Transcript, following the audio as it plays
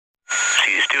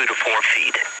2 to 4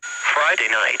 feet. Friday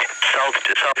night, south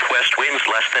to southwest winds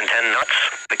less than 10 knots,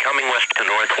 becoming west to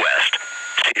northwest.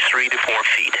 Seas 3 to 4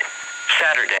 feet.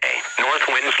 Saturday, north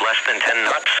winds less than 10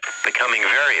 knots, becoming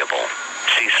variable.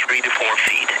 Seas 3 to 4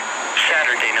 feet.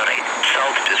 Saturday night,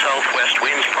 south to southwest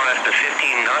winds 5 to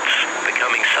 15 knots,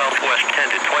 becoming southwest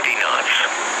 10 to 20 knots.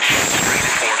 Seas 3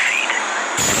 to 4 feet.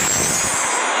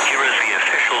 Here is the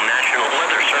official National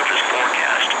Weather Service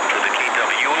forecast for the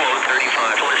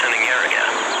KWO35 listening area.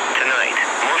 Tonight,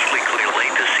 mostly clear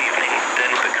late this evening,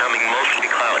 then becoming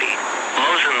mostly cloudy.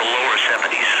 Lows in the lower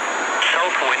 70s.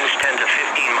 South winds 10 to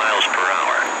 15 miles per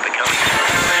hour, becoming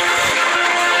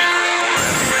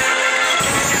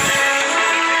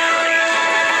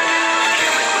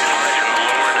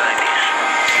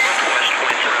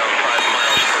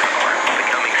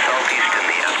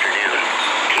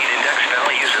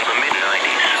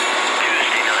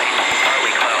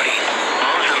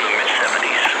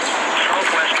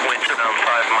southwest around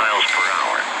 5 miles per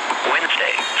hour.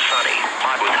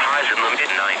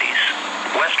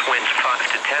 Winds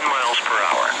 5 to 10 miles per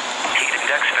hour. Heat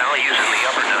index values in the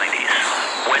upper 90s.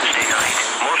 Wednesday night,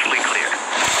 mostly clear.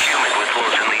 Humid with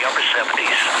lows in the upper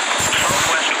 70s.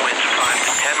 Southwest winds 5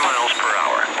 to 10 miles per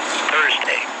hour.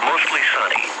 Thursday, mostly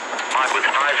sunny. Hot with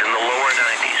highs in the lower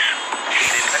 90s.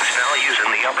 Heat index values in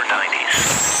the upper 90s.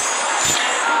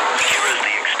 Here is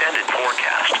the extended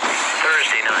forecast.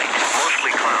 Thursday night,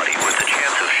 mostly cloudy with a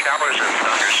chance of showers and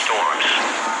thunderstorms.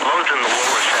 Lows in the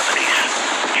lower 70s.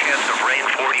 Chance of rain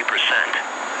 40%.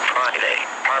 Friday,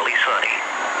 partly sunny.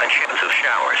 A chance of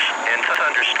showers and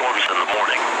thunderstorms in the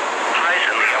morning. Highs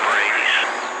in the upper 80s.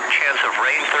 Chance of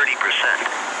rain 30%.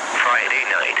 Friday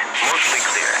night, mostly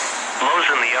clear. Lows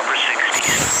in the upper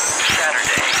 60s.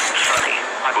 Saturday, sunny.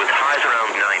 With highs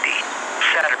around 90.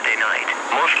 Saturday night,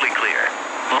 mostly clear.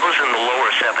 Lows in the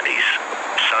lower 70s.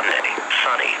 Sunday,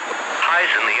 sunny.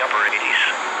 Highs in the upper 80s.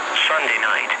 Sunday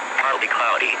night, partly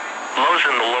cloudy. Lows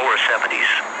in the lower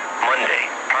 70s. Monday,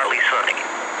 partly sunny.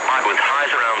 Hot with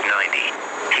highs around 90.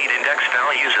 Heat index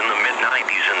values in the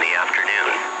mid-90s in the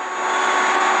afternoon.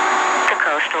 The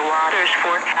coastal waters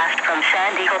forecast from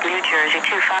Sandy Hook, New Jersey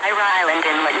to Fire Island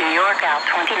Inlet, New York out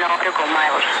 20 nautical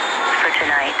miles. For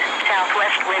tonight,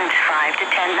 southwest winds 5 to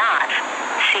 10 knots.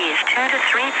 Seas 2 to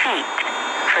 3 feet.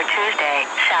 For Tuesday,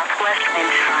 southwest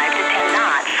winds 5 to 10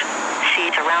 knots.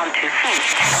 Seas around 2 feet.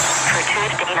 For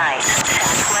Tuesday night,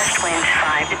 southwest winds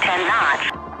 5 to 10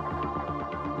 knots.